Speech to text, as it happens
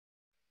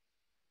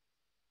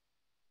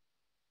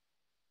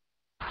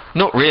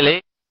Not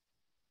really.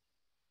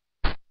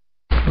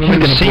 I'm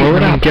gonna blow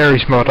it up.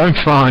 Gary's mod, I'm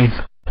fine.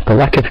 The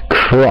lack of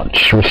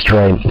crotch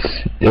restraints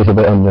is a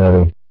bit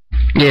unnerving.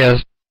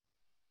 Yes.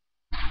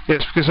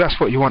 Yes, because that's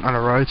what you want on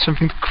a ride,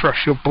 something to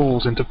crush your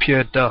balls into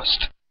pure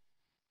dust.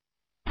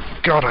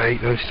 God, I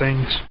hate those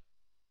things.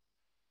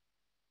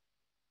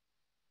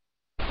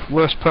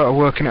 Worst part of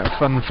working at a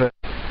fun fair,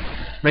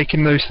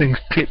 making those things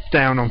clip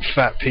down on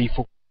fat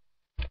people.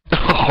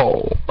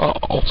 Oh.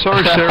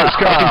 Sorry, sir, it's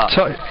got to be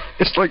tight.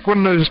 It's like one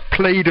of those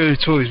Play-Doh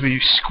toys where you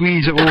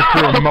squeeze it all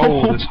through a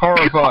mold. It's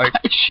horrifying.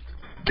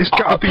 It's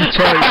got to be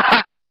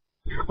tight.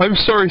 I'm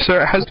sorry,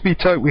 sir, it has to be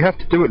tight. We have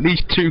to do at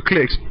least 2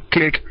 clicks.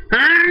 Click.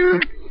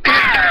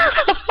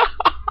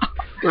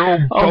 They're all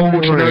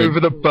bulging over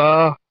the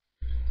bar.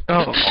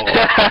 Oh.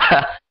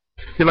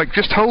 You're like,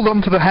 just hold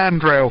on to the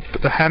handrail,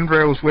 but the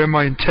handrail's where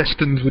my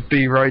intestines would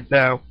be right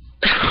now.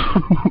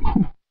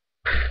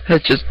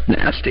 That's just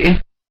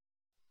nasty.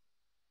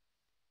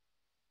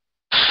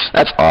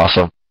 That's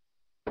awesome.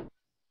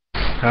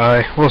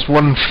 Aye, was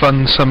one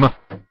fun summer.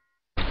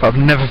 But I've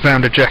never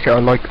found a jacket I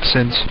liked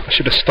since. I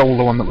should have stole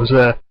the one that was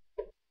there.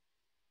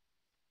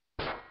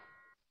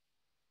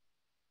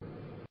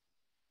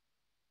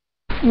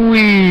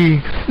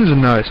 Whee! This is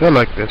nice, I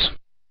like this.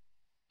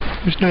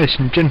 It's nice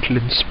and gentle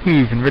and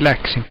smooth and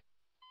relaxing.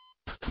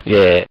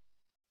 Yeah.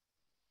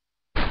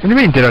 What do you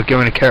mean, did I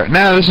go in a carrot?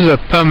 No, this is a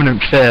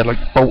permanent fair,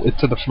 like bolted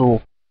to the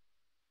floor.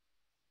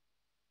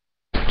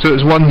 So it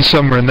was one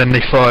summer and then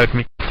they fired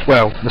me.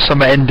 Well, the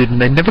summer ended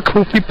and they never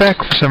called me back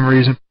for some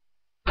reason.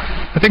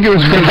 I think it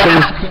was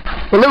because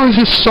there was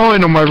this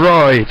sign on my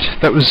ride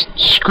that was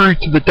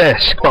screwed to the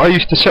desk, but I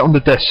used to sit on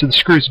the desk so the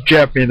screws would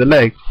jab me in the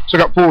leg. So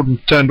I got bored and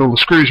turned all the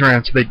screws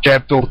around so they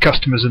jabbed all the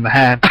customers in the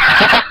hand.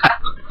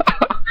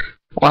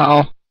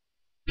 Wow.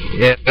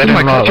 Yeah, they You're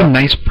didn't like such a that.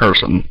 nice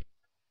person.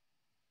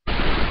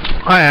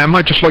 I am,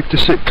 I just like to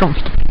sit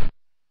comfortably.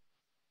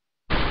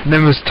 And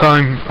then was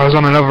time I was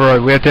on another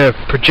ride, we had a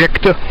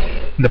projector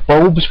and the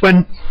bulbs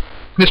went.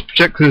 This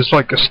projector is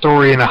like a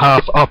story and a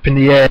half up in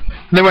the air.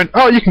 And they went,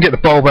 oh, you can get the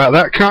bulb out of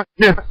that, can't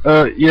you?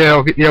 Yeah,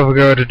 I'll get the other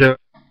guy to do it.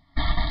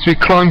 So he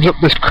climbs up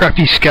this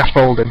crappy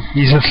scaffolding.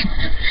 He's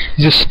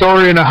a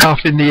story and a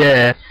half in the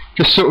air,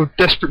 just sort of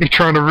desperately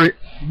trying to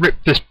rip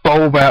this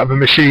bulb out of a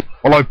machine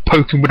while I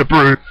poke him with a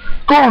broom.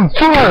 Go on,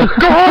 fire!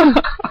 Go on!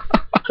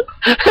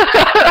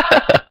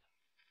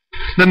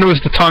 Then there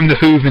was the time the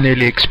Hoover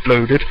nearly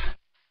exploded.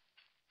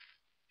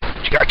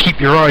 You gotta keep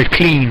your eye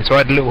clean, so I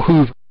had a little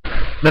Hoover.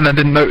 Then I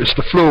didn't notice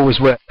the floor was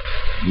wet.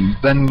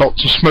 Then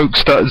lots of smoke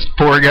started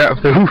pouring out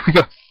of the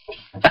Hoover.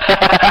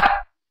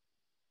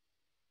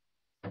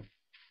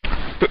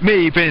 But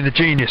me, being the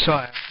genius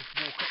I am,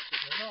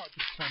 just walk up to it,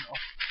 just turn it off.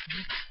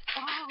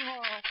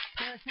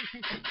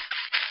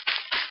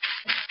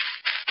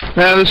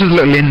 Now this is a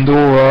little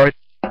indoor ride.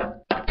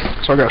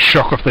 So I got a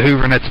shock off the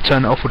Hoover and had to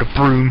turn it off with a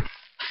broom.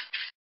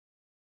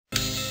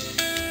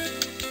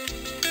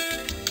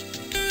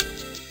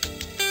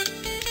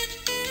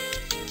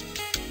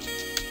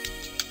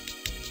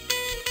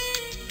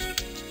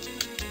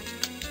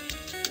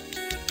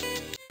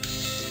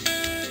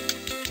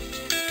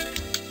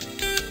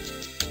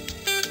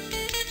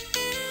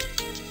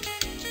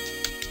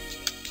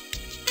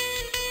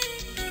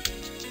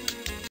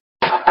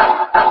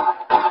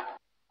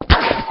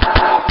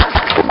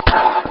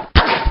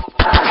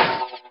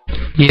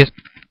 Yes.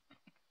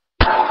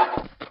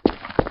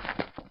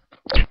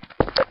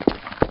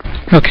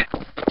 Okay.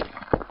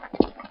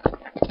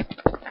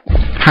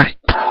 Hi.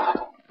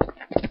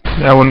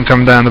 I wouldn't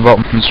come down the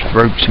bottom. There's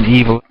ropes and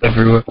evil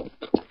everywhere.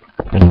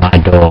 And my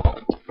door.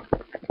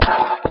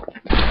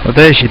 Oh,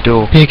 there's your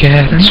door. Big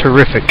head. It's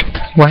horrific.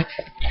 Why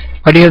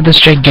do you have this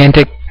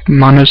gigantic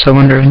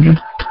mono-cylinder engine?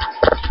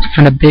 It's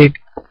kind of big.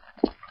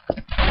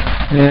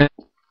 Yeah.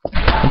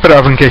 I put it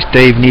up in case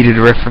Dave needed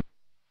a reference.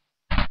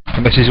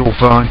 Unless he's all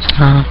fine.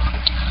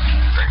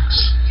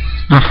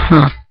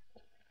 Uh-huh.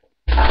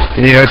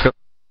 Yeah,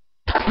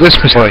 this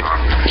was like